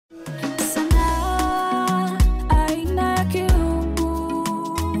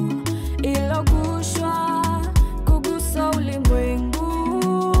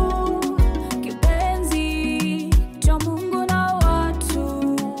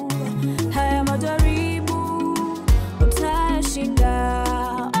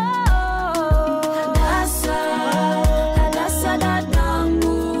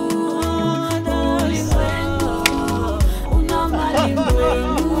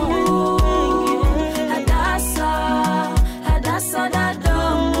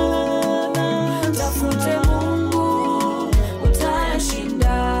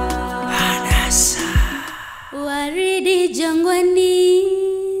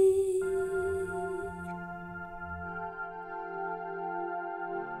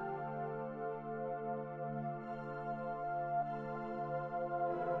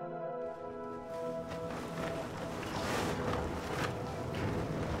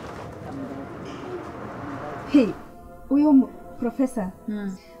Hey, huyo profesa.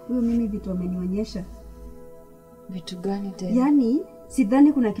 Huyo mimi vitu amenionyesha. Vitu gani tena? Yaani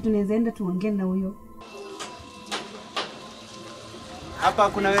sidhani kuna kitu naweza enda tuongee na huyo. Hapa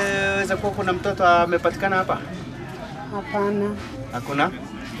kunaweza kuwa kuna mtoto amepatikana hapa? Hapana. Hakuna?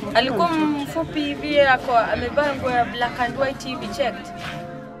 Alikuwa mfupi hivi, amevaa nguo ya black and white hivi checked.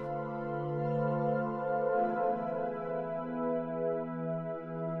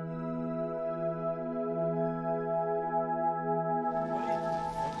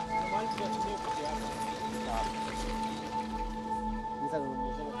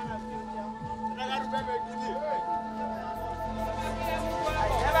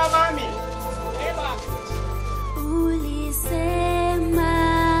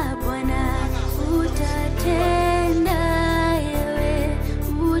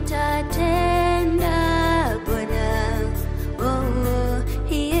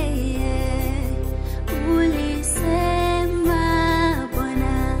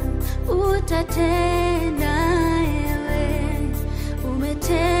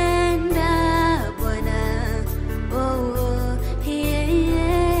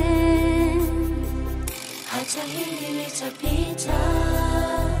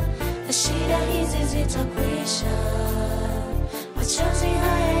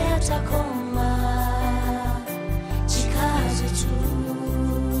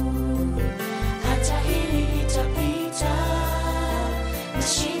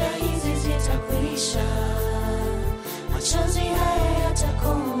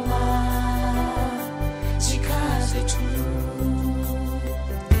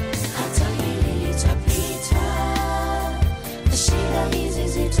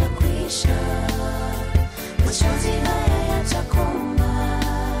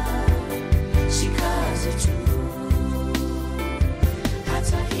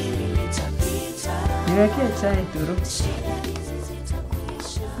 Niwekee chai turu.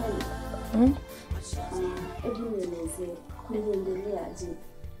 Hebu nieleze kuliendelea aje?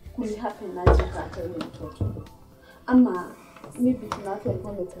 Kulihappen aje kwa huyo mtoto? Ama maybe kuna watu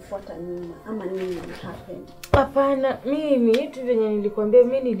walikuwa wamekufuata nyuma ama nini ilihappen? Hapana, mimi tu venye nilikwambia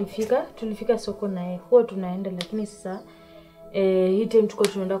mimi tulifika soko naye. Huwa tunaenda lakini sasa hii time tuko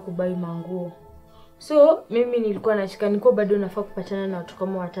tunaenda kubai manguo. So mimi nilikuwa nashika niko bado nafaa kupatana na watu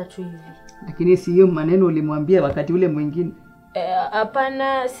kama 3 hivi. Lakini si hiyo maneno ulimwambia wakati ule mwingine?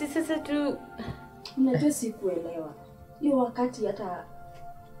 Hapana, sisi tu unajua sikuelewa. Hiyo wakati hata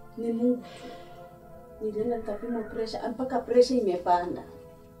ni Mungu. Nilienda nikapima pressure mpaka pressure imepanda.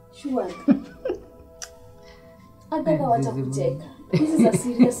 Sure. Hata wacha kucheka. This is a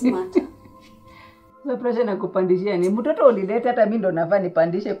serious matter. Hiyo pressure nakupandishia ni mtoto ulileta, hata mimi ndo nafaa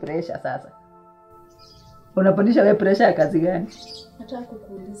nipandishe pressure sasa. Unapandisha wewe pressure ya kazi gani? Nataka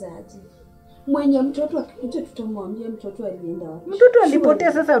kukuuliza aje. Mwenye mtoto akikuja tutamwambia mtoto alienda wapi? Mtoto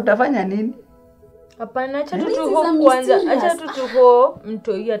alipotea, sasa utafanya nini? Hapana, acha tutuho kwanza. Acha tutuho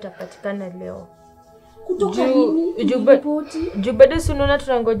mtoi atapatikana leo. Kutoka nini? Juu bado sunona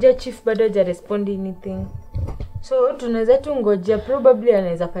tunangojea chief bado haja respond anything. So tunaweza tungojea, probably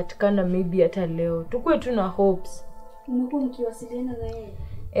anaweza patikana maybe hata leo. Tukue tuna hopes. Umekuwa mkiwasiliana na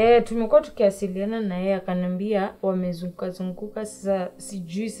yeye? Tumekuwa tukiwasiliana na yeye, akaniambia wamezunguka sasa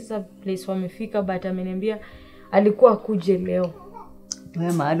sijui sasa place wamefika, but ameniambia alikuwa akuje leo.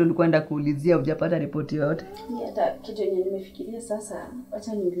 Wewe mahali ulikwenda kuulizia hujapata ripoti yote? Hata kitu yenye nimefikiria sasa,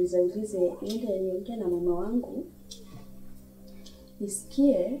 acha niulize niongee na mama wangu.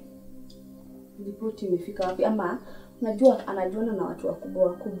 Nisikie ripoti imefika wapi, ama najua anajuana na watu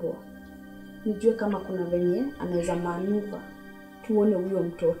wakubwa. Nijue kama kuna venye anaweza manuva tuone huyo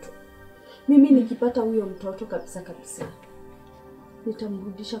mtoto. Mimi nikipata huyo mtoto kabisa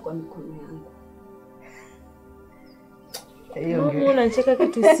nitamrudisha kwa mikono yangu. Mama unacheka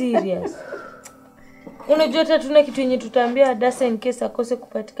kitu serious. Unajua hata tuna kitu yenye tutaambia Hadassah in case akose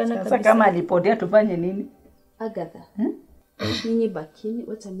kupatikana kabisa. Sasa kama alipotea tufanye nini? Agatha. Ninyi bakini,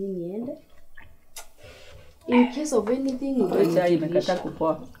 wacha mimi niende. In case of anything imekata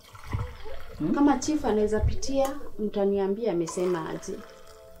kupoa. Kama chief anaweza pitia, mtaniambia amesema aje.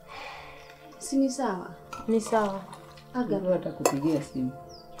 Si ni sawa? Ni sawa. Agatha atakupigia simu.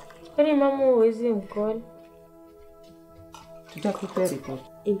 Kwani mama uwezi mcall? Tutakupea report.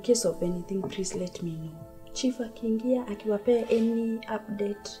 In case of anything, please let me know. Chief akiingia akiwapea any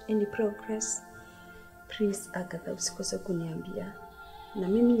update, any progress, please Agatha usikose kuniambia. Na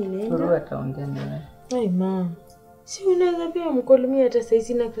mimi ninaenda. Turu ataongea nawe. Ai mama. Si unaweza pia mkolumia hata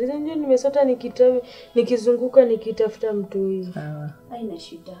saizi na kriza ndio nimesota nikizunguka nikitafuta mtu huyu. Sawa. Haina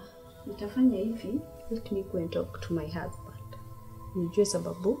shida. Nitafanya hivi, let me go and talk to my husband. Nijue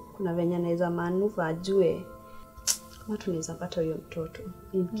sababu kuna venye anaweza manuva ajue kama tunaweza pata huyo mtoto.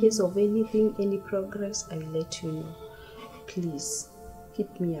 In case of anything, any progress, I will let you know. Please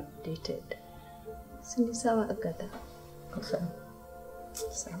keep me updated. Si sawa Agatha? Sawa.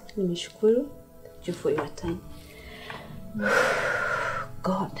 Sawa. Nimeshukuru. Thank you for your time.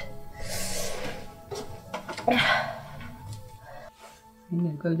 God. Mimi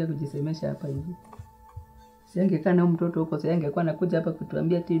nilikuwa kuja kujisemesha hapa hivi. Siangekaa na mtoto huko, siangekuwa nakuja hapa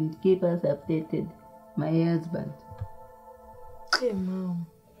kutuambia to keep us updated. My husband. Mama.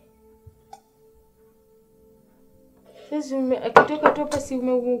 Sasa akitoka tu hapa si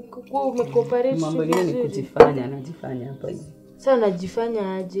umecooperate mambo ni kujifanya, anajifanya hapa hivi. Sasa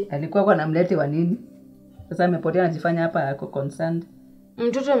anajifanya aje? Alikuwa kwa namlete wa nini? Sasa amepotea anajifanya hapa ako concerned.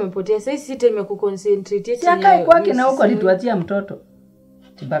 Mtoto amepotea. Sasa sisi time kuconcentrate si akae kwake na huko alituachia mtoto.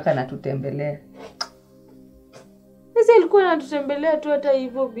 Tibaka natutembelea. Sasa alikuwa anatutembelea tu hata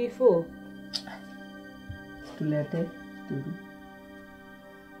hivyo before. Tulete tu.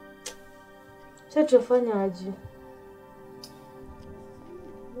 Sasa tutafanya aje?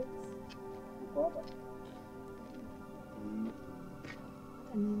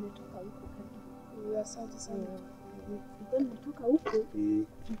 Nimetoka huko kati. Asante sana. Nimetoka huko.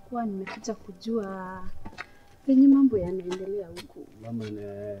 Nilikuwa nimekuja kujua venye mambo yanaendelea huko. Mama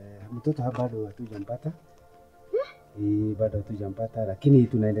na mtoto bado hatujampata. Bado hatujampata, lakini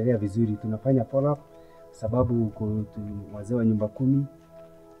tunaendelea vizuri. Tunafanya follow up sababu wazee wa nyumba 10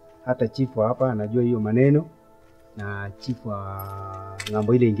 hata chifu hapa anajua hiyo maneno na chifu wa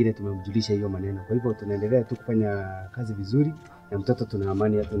ngambo ile nyingine tumemjulisha hiyo maneno. Kwa hivyo tunaendelea tu kufanya kazi vizuri na mtoto tuna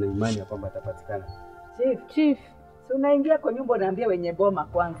imani ya kwamba atapatikana. Chief, si unaingia kwa nyumba unaambia wenye boma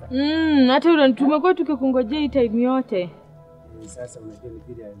kwanza. Hata tumekuwa tukikungojea hii time yote. Sasa unajua ni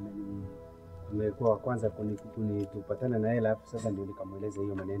vile umekuwa wa kwanza tupatana na yeye, alafu sasa ndio nikamueleza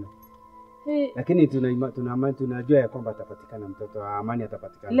hiyo maneno. Lakini tunajua ya kwamba atapatikana mtoto, amani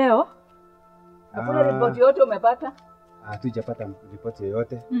atapatikana. Leo? Hakuna ripoti yote umepata? Hatujapata ripoti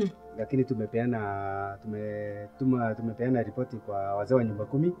yoyote. Lakini tumepeana ripoti kwa wazee wa nyumba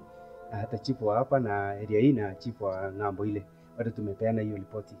 10 na hata chifu wa hapa na area hii na chifu wa ngambo ile. Bado tumepeana hiyo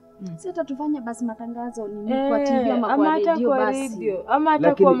ripoti. Si hata tufanye basi matangazo ni kwa TV ama kwa radio basi. Ama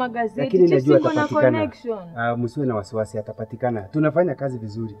hata kwa magazeti. Lakini najua atapatikana. Msiwe na wasiwasi, atapatikana. Tunafanya kazi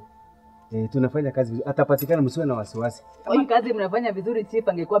vizuri. Tunafanya kazi vizuri. Atapatikana, msiwe na wasiwasi. Kama kazi mnafanya vizuri, chief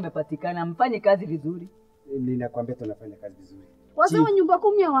angekuwa amepatikana. Mfanye kazi vizuri. Ninakwambia tunafanya kazi vizuri. Wazee wa nyumba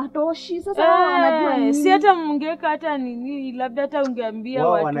 10 hawatoshi. Sasa wanajua nini? Si hata mngeka hata nini, labda hata ungeambia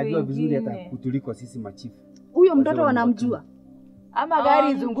watu wengine. Wanajua vizuri hata kutuliko sisi machifu. Huyo mtoto wanamjua. Ama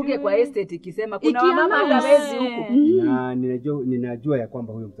gari izunguke kwa estate ikisema kuna mama hawezi huko. Na ninajua ya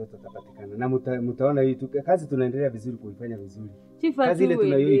kwamba huyo mtoto atapatikana. Na mtaona hii kazi tunaendelea vizuri kuifanya vizuri. Kazi ile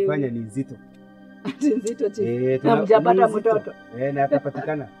tunayoifanya ni nzito. Nzito chief. Na mjapata mtoto. Na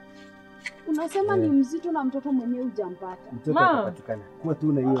atapatikana. Unasema ni mzito na mtoto mwenyewe hujampata. Mtoto atapatikana. Kuwa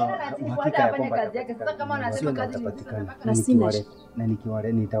tu na hiyo uhakika ya kwamba kazi yake. Sasa kama anasema kazi atapatikana.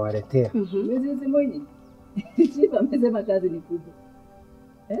 Na nitawaletea. Mwezi mmoja. Chief amesema kazi ni kubwa.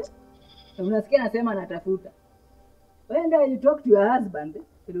 Unasikia anasema anatafuta. Wewe ndio you talk to your husband.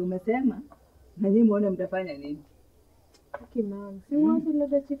 Ndio umesema na nyinyi muone mtafanya nini. Okay mama. Si wapi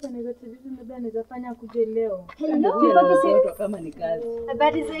labda chief anaweza tatizo labda anaweza fanya kuje leo. Hello. Kama ni kazi.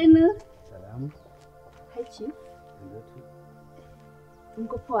 Habari zenu? Salamu. Hi chief.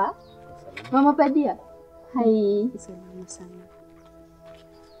 Mko poa? Mama Padia. Hai. Salama sana.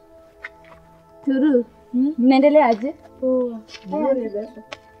 Turu. Mnaendeleaje? Poa. Ndio sasa.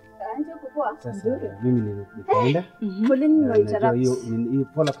 Anje kupoa. Sasa mimi nitaenda. Poleni no interrupt. Hiyo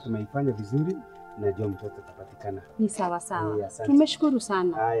pola tumeifanya vizuri, najua mtoto atapatikana. Ni sawa sawa. Tumeshukuru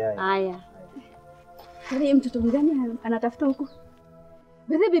sana. Haya. Kile mtoto mgani anatafuta huko?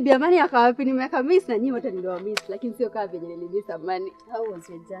 Basi bibi Amani akawapi? Nimekamiss na nyinyi wote ndio miss, lakini sio kama vyenye nilimiss Amani. How was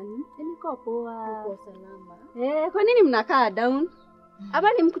your journey? Nilikuwa poa. Uko salama? Kwa nini mnakaa down?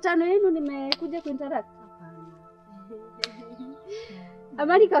 Ama ni mkutano wenu nimekuja kuinteract? Hapana.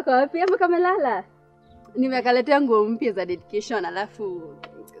 Amani kaka wapi ama kamelala? Nimekaletea nguo mpya za dedication alafu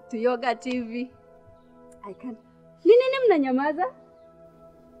to yoga TV. I can't. Nini mnanyamaza?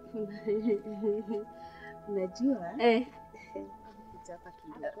 Unajua?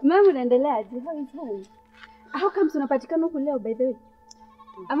 Mama unaendeleaje? How is home? How comes unapatikana huku leo by the way?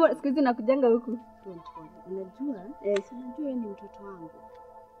 Ama siku hizi nakujanga huku? Unajua? Unajua ni mtoto wangu.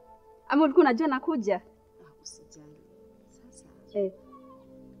 Ama ulikuwa unajua nakuja? Usijali. Sasa.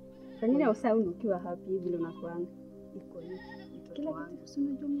 Kwa nini usahau ukiwa happy hivi ndo nakuanga? Iko hivi. Kila kitu si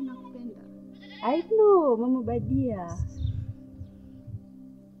unajua mimi nakupenda. I know, Mama Badia.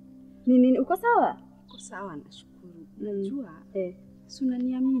 Nini uko sawa? Uko sawa nashukuru. Najua. Si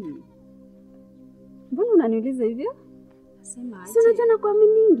unaniamini? Mbona unaniuliza hivyo? Nasema aje. Si unajua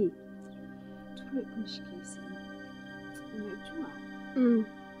nakuaminingi. Tuwe kumshikia simu. Unajua?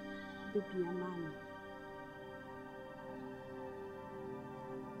 Bibi Amani.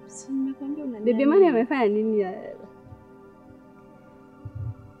 Si nimekwambia unaniamini. Bibi Amani amefanya nini ya? Bibi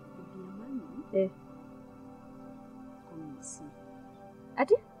Amani? Kumisi.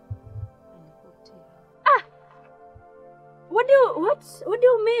 Ati? Alipotea. What do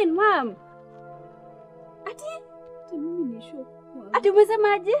you mean, mom? Ati mimi ni shock. Ati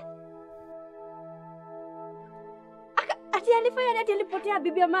umesemaje? Ati alifanya ati alipotea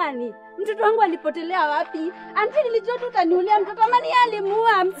Bibi Amani. Mtoto wangu alipotelea wapi? Anti nilijua tu utaniulia mtoto. Amani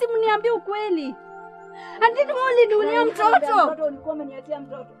alimuua, msimniambie ukweli. Anti ni wewe uliniulia mtoto. Mtoto ulikuwa umeniatia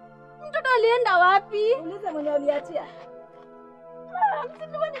mtoto. Mtoto alienda wapi? Uliza mwenye uliatia.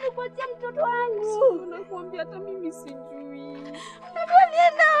 Mtoto nilikuachia mtoto wangu. Nakwambia hata mimi sijui. Mtoto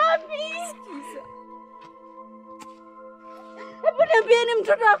alienda wapi? Sikiza. Hebu niambieni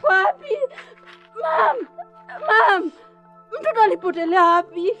mtoto wako wapi? Mam, mtoto alipotelea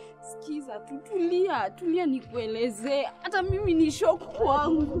wapi? Sikiza tu, tulia nikueleze. Hata mimi ni shock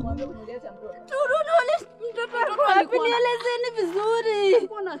kwangu. Turudi mtoto wako wapi? Nielezeni vizuri.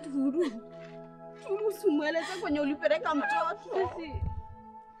 Mbona turudi? Usimweleze kwenye ulipeleka mtoto.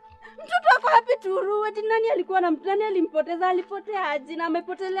 Mtoto wako wapi Turu? Eti nani alikuwa na nani alimpoteza? Alipotea aje na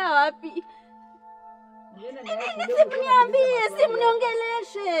amepotelea wapi? Simniambie,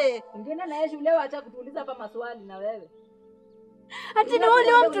 simniongeleshe. Ungeenda naye shule acha kutuuliza hapa maswali na wewe. Ati ni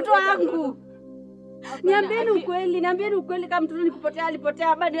wewe mtoto wangu. Niambieni ukweli kama mtoto nikupotea alipotea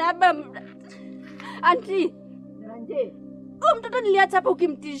haba. Anti. Nanje. Mtoto niliacha hapo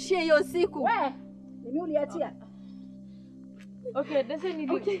ukimtishia hiyo siku. Wewe, mimi uliachia. Okay, dasa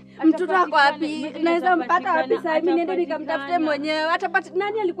mtoto wako wapi? Naweza mpata wapi sasa? Mimi niende nikamtafute mwenyewe.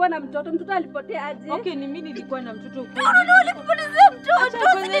 Nani alikuwa na mtoto? Mtoto alipotea aje? Okay, ni mimi nilikuwa na mtoto. Turu, ulipotezea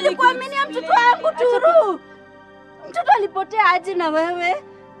mtoto. Nilikuaminia mtoto wangu Turu. Mtoto alipotea aje na wewe?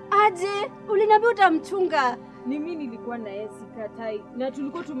 Aje? Uliniambia utamchunga. Ni mimi nilikuwa na yeye sikatai. Na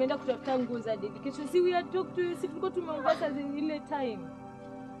tulikuwa tumeenda kutafuta nguo za dedication. Si we had talked to you, si tulikuwa tumeongea ile time.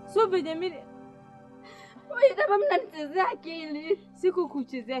 So venye mimi wewe kama mnanichezea akili.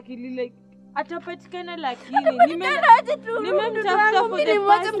 Sikukuchezea akili like atapatikana lakini nimemtafuta for the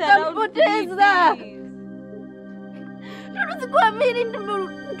past mtampoteza. Turu, sikuamini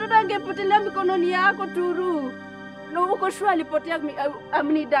mtoto angepotelea mikononi yako Turu. Na uko shua alipotea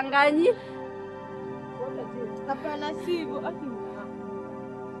amnidanganyi. Hapana sivyo.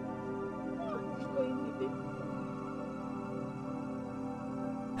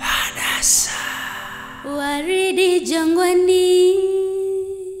 Hadassah. Waridi jangwani.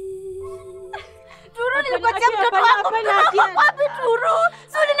 Turu, nilikuachia mtoto wako. Wapi Turu?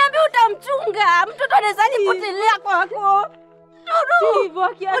 Si uliniambia utamchunga. Mtoto anaweza nipotelea kwako. Turu,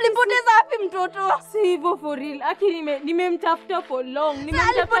 ulipoteza wapi mtoto? Si hivyo for real. Aki nimemtafuta for long.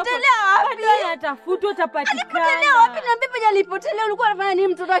 Alipotelea wapi? Anatafutwa atapatikana. Alipotelea wapi? Niambie penye alipotelea. Ulikuwa unafanya nini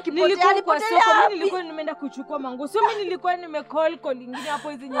mtoto akipotea? Alipotelea wapi? Mimi nilikuwa nimeenda kuchukua mango. So mimi nilikuwa call nyingine hapo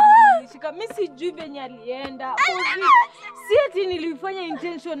hizo zenye nilishika. Mimi sijui venye alienda. Si ati nilifanya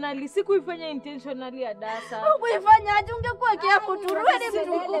intentionally. Sikuifanya intentionally Hadassah. Hukuifanya aje? Ungekuwa kiapo Turu.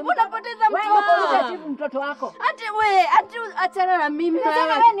 Unapoteza mtoto wako. Ati achana na mimi.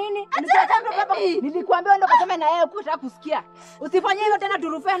 Wewe nini? Nilikwambia ndo kasema na yeye ukitaka kusikia. Usifanye hivyo tena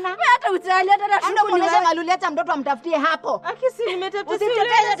Turufena. Hata utali hata na shughuli. Ndio muonesha Maluli hata mtoto amtafutie hapo. Akisi nimetafuta.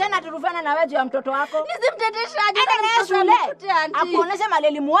 Usitetea tena Turufena na wewe juu ya mtoto wako. Nisimteteshaje tena naye shule? Akuonesha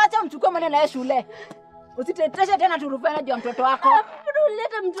Maleli muache umchukue mwana naye shule. Usiteteshe tena Turufena juu ya mtoto wako.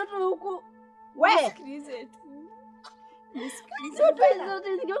 Uleta mtoto huku. Wewe sikilize tu.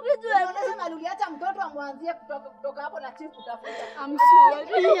 Unaonesha Maluli hata mtoto amwanzie kutoka hapo na chief kutafuta. I'm sorry.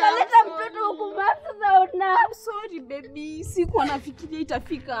 Uleta mtoto huku sasa una. I'm sorry baby. Sikuwa nafikiria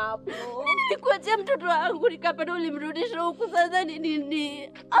itafika hapo. Nikuachia mtoto wangu nikapata ulimrudisha huku sasa ni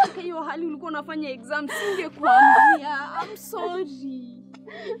nini? Hiyo hali ulikuwa unafanya exam singekuambia. I'm sorry.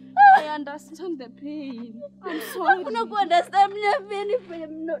 I understand the pain. I'm sorry. Unakuwa understand mimi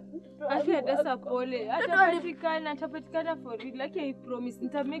mno. Aki Hadassah pole. Atapatikana for real. Like I promise.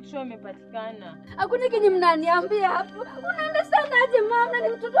 Nita make sure amepatikana. Hakuna kinyi mnaniambia hapo. Una understand aje mama ni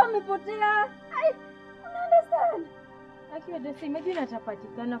mtoto amepotea? Una understand? Aki Hadassah imagine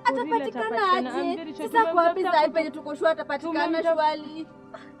atapatikana for real atapatikana aje? Sasa kwa wapi sasa penye tuko shua atapatikana shwali?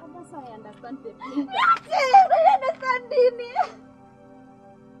 Hadassah I understand the pain. I understand nini?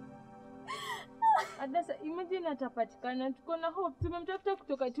 Hadassah, imagine atapatikana. Tuko na hope.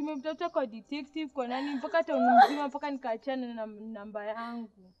 Tumemtafuta kwa detective, kwa nani mpaka town mzima, mpaka nikaachana na namba yangu.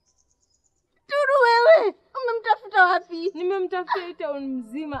 Turu wewe, umemtafuta wapi? Nimemtafuta town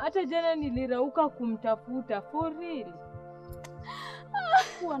mzima. Hata jana nilirauka kumtafuta. For real.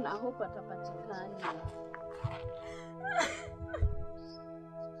 Kuwa na hope atapatikana.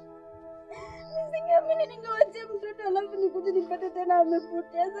 Nisingeamini ningewachia mtoto alafu nikuje nipate tena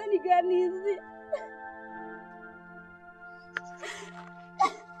amepoteza. Ni gani hizi?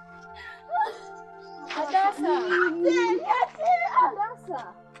 Hadassah.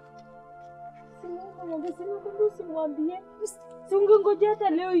 Hadassah. Usimwambie. Ungengoja hata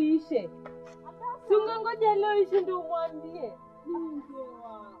leo iishe. Ungengoja leo iishe ndio umwambie.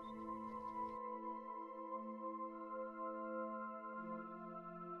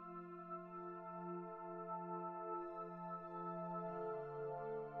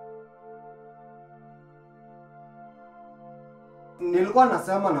 Nilikuwa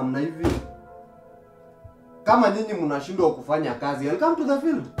nasema namna hivi. Kama nyinyi mnashindwa kufanya kazi, welcome to the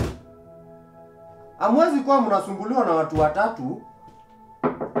field. Hamwezi kuwa mnasumbuliwa na watu watatu.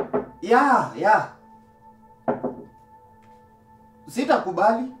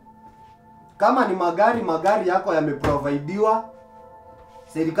 Sitakubali. Kama ni magari yako yameprovidiwa.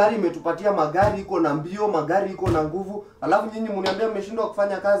 Serikali imetupatia magari, iko na mbio, magari iko na nguvu, alafu nyinyi mniambia mmeshindwa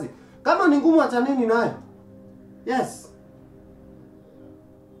kufanya kazi. Kama ni ngumu achaneni nayo. Yes.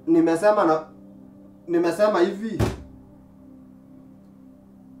 Nimesema hivi.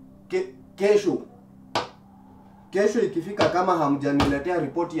 Kesho ikifika, kama hamjaniletea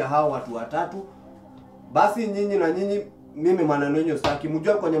ripoti ya hao watu watatu, basi nyinyi na nyinyi, mimi maneno yenu sitaki.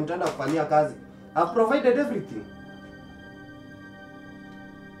 Mjue kwenye mtanda kufanyia kazi. I've provided everything.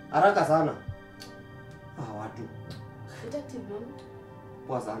 Haraka sana. Watu. Detective mom.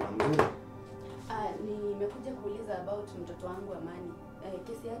 Poa sana mzuri. Nimekuja kuuliza about mtoto wangu Amani.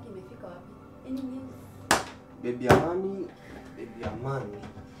 Kesi yake imefika wapi? Any news? Baby Amani.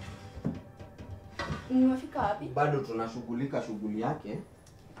 Nimefika wapi? Bado tunashughulika shughuli yake.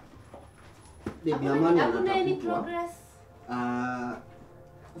 Baby Amani hakuna any progress.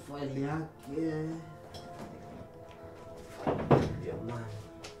 File yake. Baby Amani.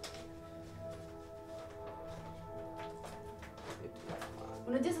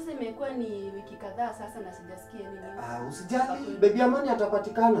 Unajua sasa imekuwa ni wiki kadhaa sasa na sijasikia nini. Usijali, Baby Amani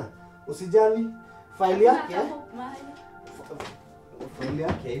atapatikana. Usijali. File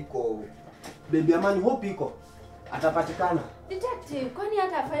yake iko. Baby Amani hope iko. Atapatikana. Detective, kwani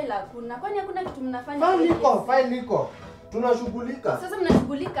hata file hakuna? Kwani hakuna kitu mnafanya? File iko. Tunashughulika. Sasa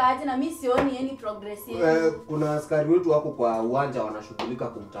mnashughulika aje na mimi sioni any progress yenu? Kuna askari wetu wako kwa uwanja wanashughulika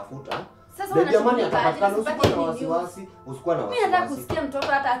kumtafuta. Sasa Baby Amani atapatikana. usikuwa na wasiwasi. Mimi nataka kusikia mtoto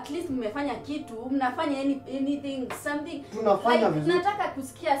hata at least mmefanya kitu, mnafanya anything, something. Tunafanya vizuri. Nataka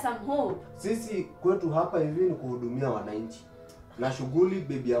kusikia some hope. Sisi kwetu hapa hivi ni kuhudumia wananchi. Na shughuli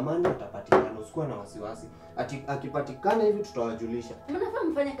Baby Amani atapatikana, usikuwa na wasiwasi. Akipatikana hivi tutawajulisha. Mnafaa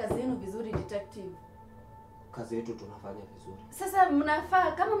mfanye kazi yenu vizuri detective. Kazi yetu tunafanya vizuri. Sasa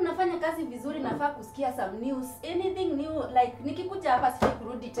kama mnafanya kazi vizuri, nafaa kusikia some news, anything new, like nikikuja hapa sifai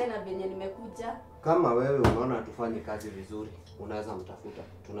kurudi tena venye nimekuja. Kama wewe unaona hatufanye kazi vizuri, unaweza mtafuta.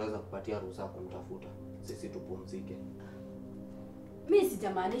 Tunaweza kupatia ruhusa kumtafuta. Sisi tupumzike. Mimi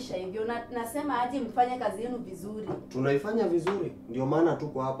sijamaanisha hivyo. Nasema aje mfanye kazi yenu vizuri. Tunaifanya vizuri, ndio maana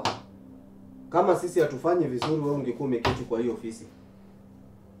tuko hapa. Kama sisi hatufanyi vizuri, wewe ungekuwa umeketi kwa hiyo ofisi.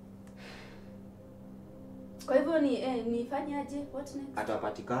 Kwa hivyo nifanye aje? What next?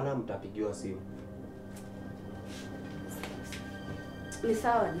 Atapatikana, mtapigiwa simu. Ni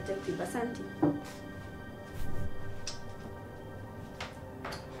sawa detective, asante.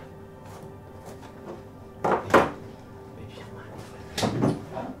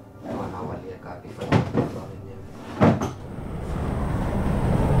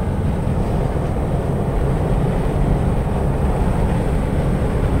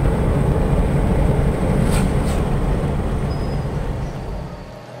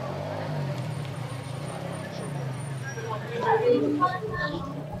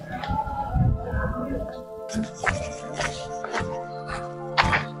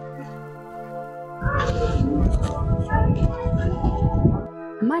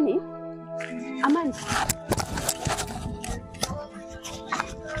 Amani? Amani?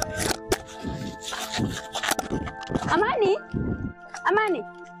 Amani? Amani?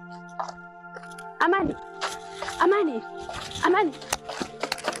 Amani? Amani? Amani?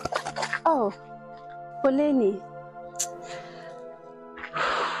 Oh, poleni.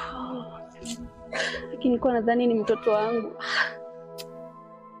 Lakini kwa nadhani ni mtoto wangu.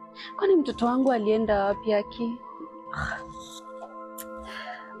 Kwani mtoto wangu alienda wapi Aki?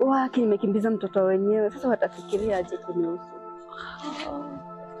 Waki nimekimbiza mtoto wenyewe. Sasa watafikiria aje kunihusu?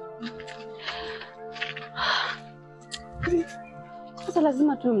 Sasa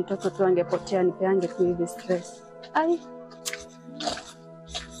lazima tu mtoto tu angepotea nipeange tu hivi stress. Ai.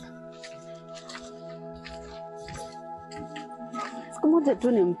 Siku moja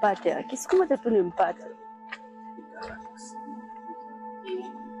tu nimpate Aki. Siku moja tu nimpate.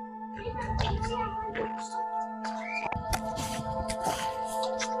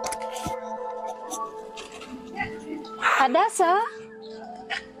 Hadassah?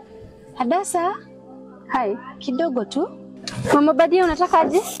 Hadassah? Hai, kidogo tu. Mama Badia unataka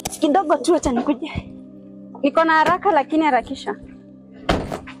aje? Kidogo tu acha nikuje. Niko na haraka lakini harakisha.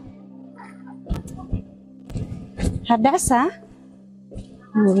 Hadassah?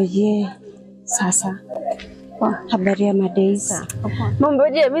 Oye, sasa. Habari ya madays. Mambo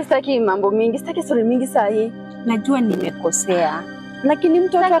je, mimi sitaki mambo mingi, sitaki story mingi saa hii. Najua nimekosea. Lakini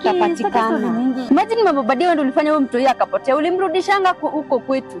mtoto atapatikana. Imagine Mama Badia ndio ulifanya huyo mtoto yeye akapotea. Ulimrudishanga huko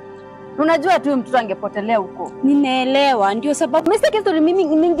kwetu. Unajua tu mtoto angepotelea huko. Ninaelewa, ndio sababu mimi sitaki story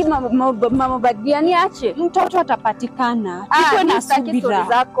mingi Mama Badia, niache. Mtoto atapatikana. Tuko na subira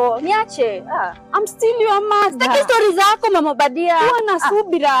zako. Niache. I'm still your mother. Sitaki story zako Mama Badia. Tuko na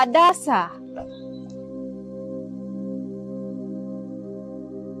subira Hadassah.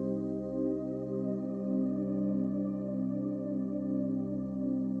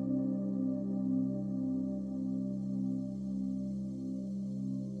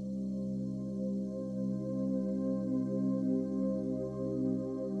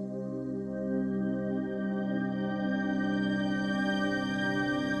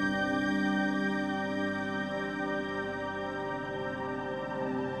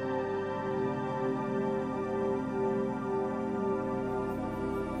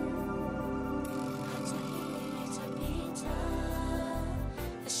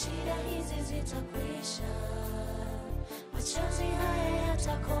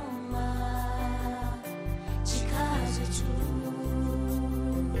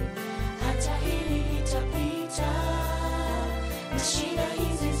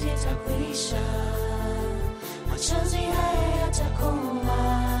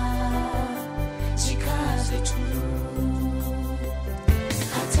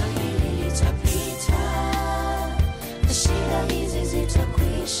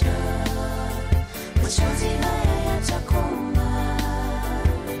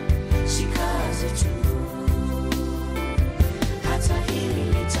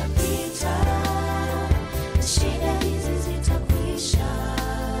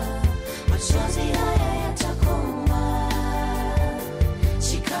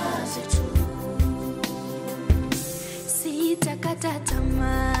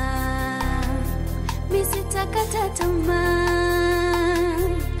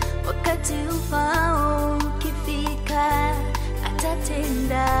 Wakati ufao ukifika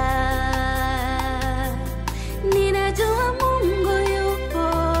atatenda. Ninajua Mungu yupo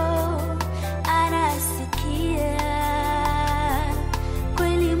anasikia.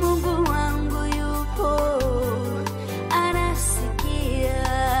 Kweli Mungu wangu yupo anasikia.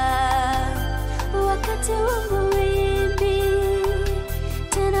 Wakati wa mawimbi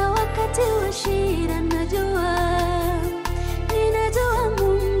tena wakati wa shida najua. Ninajua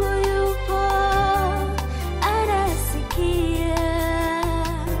Mungu yupo anasikia.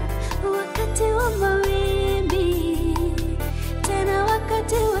 Wakati wa mawimbi tena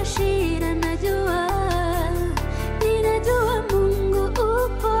wakati wa shida najua. Ninajua Mungu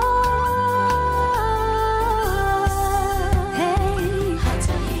upo. Hey,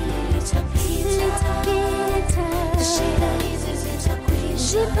 hata hili litapita. Shida hizi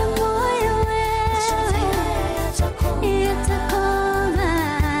zitakwisha. Jipe moyo wewe. Yatakoma.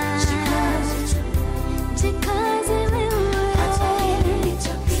 Jikaze wewe.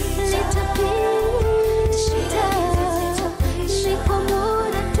 Litapita. Ni kwa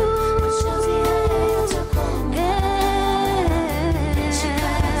muda tu.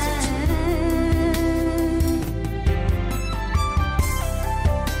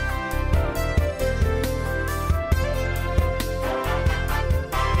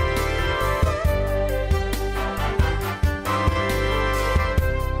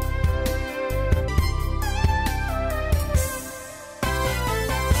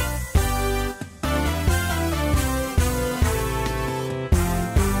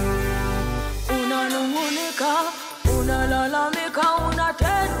 Unanung'unika, unalalamika,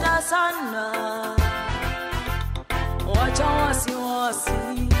 unateta sana. Wacha wasiwasi,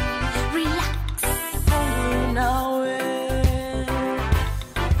 relax, Mungu nawe.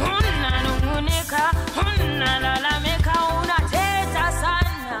 Una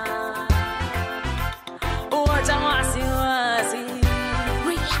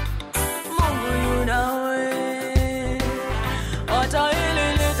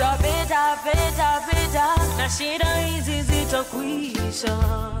shida hizi zitakwisha,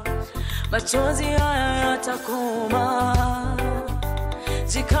 machozi haya yatakoma,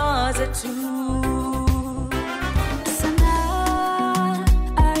 jikaze tu. Sana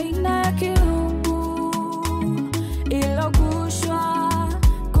aina ya kiungu ilogushwa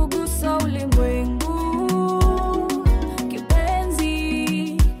kugusa ulimwengu,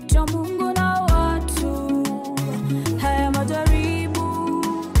 kipenzi cha Mungu na watu, haya majaribu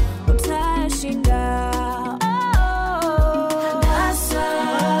utashinda.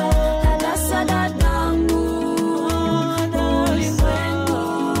 Hadassah dadangu, ulimwengu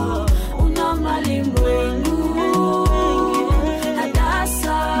una malimwengu.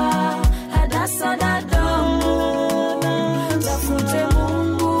 Hadassah dadangu, tafute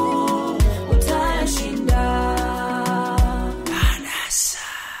Mungu utashinda. Hadassah.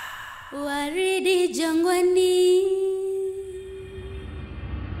 Waridi jangwani